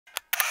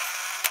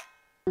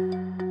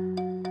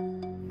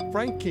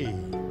Frankie.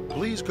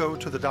 Please go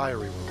to the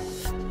diary room.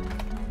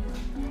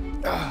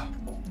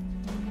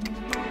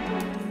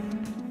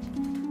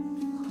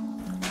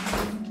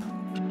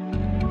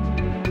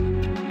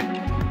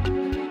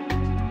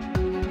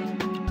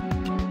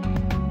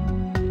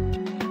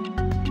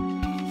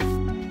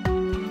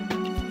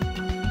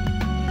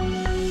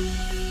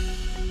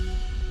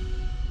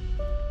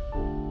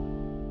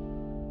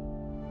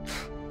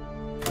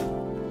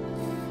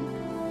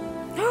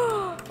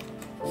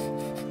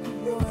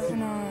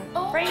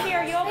 Frankie,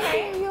 are you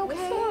okay? Are you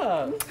okay?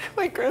 What's up?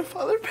 My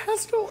grandfather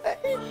passed away.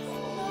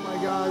 Oh my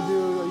God,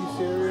 dude, are you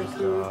serious,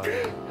 dude?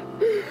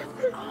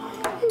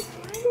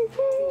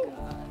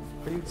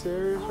 Are you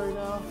serious right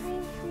now?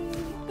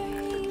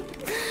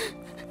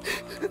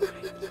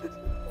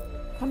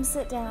 Come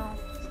sit down.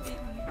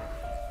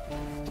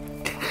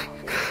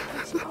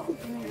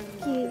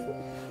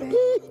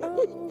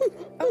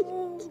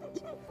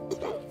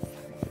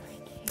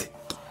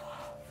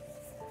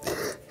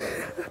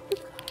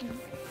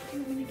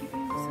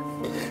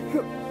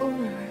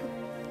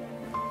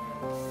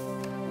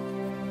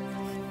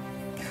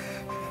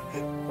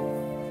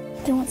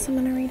 Do you want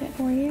someone to read it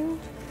for you?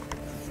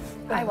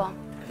 I will.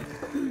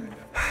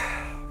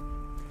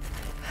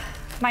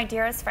 My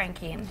dearest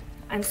Frankie,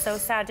 I'm so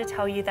sad to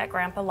tell you that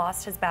Grandpa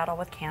lost his battle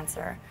with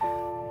cancer.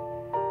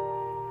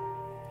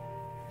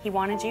 He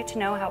wanted you to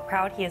know how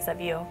proud he is of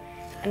you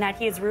and that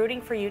he is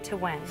rooting for you to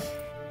win.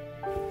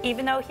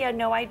 Even though he had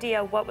no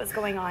idea what was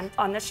going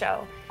on the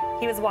show,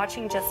 he was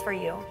watching just for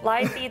you,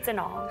 live feeds and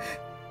all.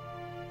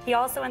 He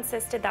also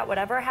insisted that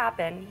whatever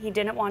happened, he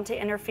didn't want to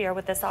interfere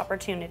with this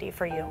opportunity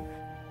for you.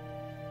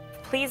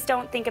 Please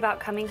don't think about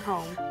coming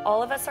home.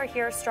 All of us are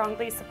here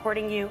strongly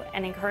supporting you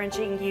and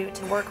encouraging you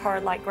to work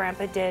hard like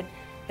Grandpa did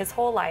his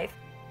whole life.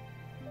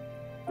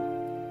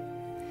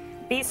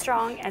 Be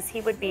strong as he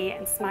would be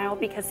and smile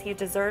because he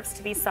deserves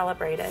to be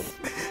celebrated.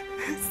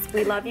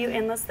 We love you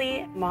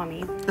endlessly,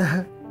 Mommy.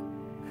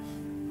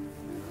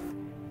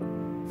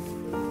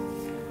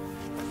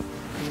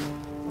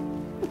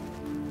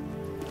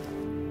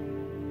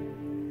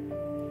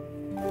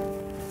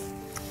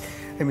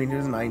 I mean, he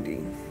was 90,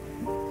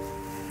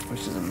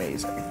 which is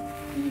amazing.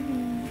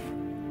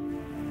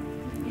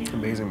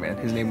 Amazing, man.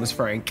 His name was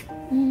Frank.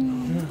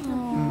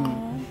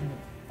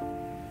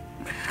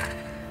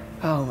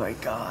 Oh my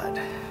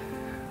God.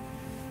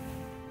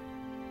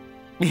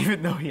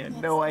 Even though he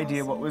had no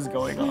idea what was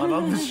going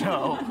on the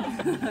show.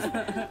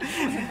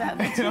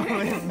 I can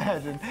only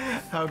imagine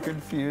how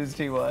confused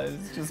he was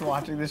just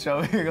watching the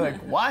show. You're like,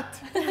 what?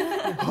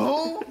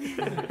 Who?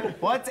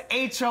 What's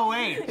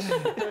HOH?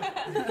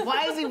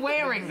 Why is he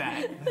wearing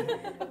that?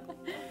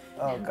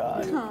 Oh,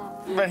 God.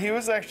 Aww. But he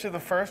was actually the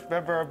first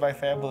member of my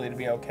family to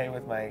be okay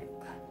with my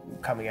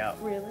coming out.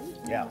 Really?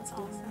 Yeah. That's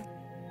awesome.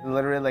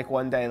 Literally, like,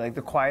 one day, like,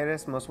 the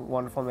quietest, most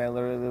wonderful man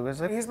literally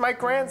was like, he's my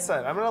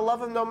grandson. I'm gonna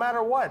love him no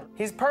matter what.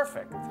 He's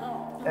perfect.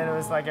 Aww. And it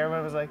was like,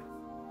 everyone was like...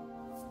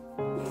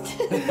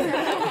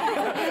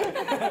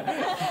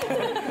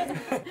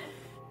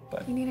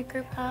 But, you need a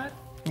group hug?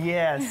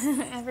 Yes.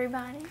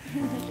 Everybody?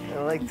 I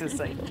like this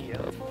idea.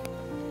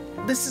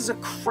 This is a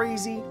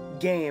crazy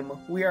game.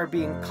 We are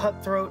being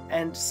cutthroat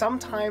and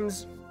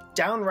sometimes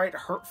downright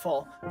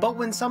hurtful. But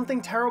when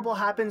something terrible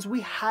happens,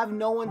 we have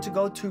no one to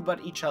go to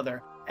but each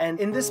other. And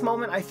in this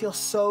moment, I feel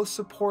so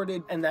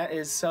supported, and that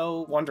is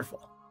so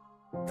wonderful.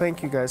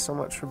 Thank you guys so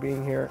much for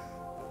being here.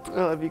 I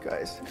love you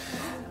guys.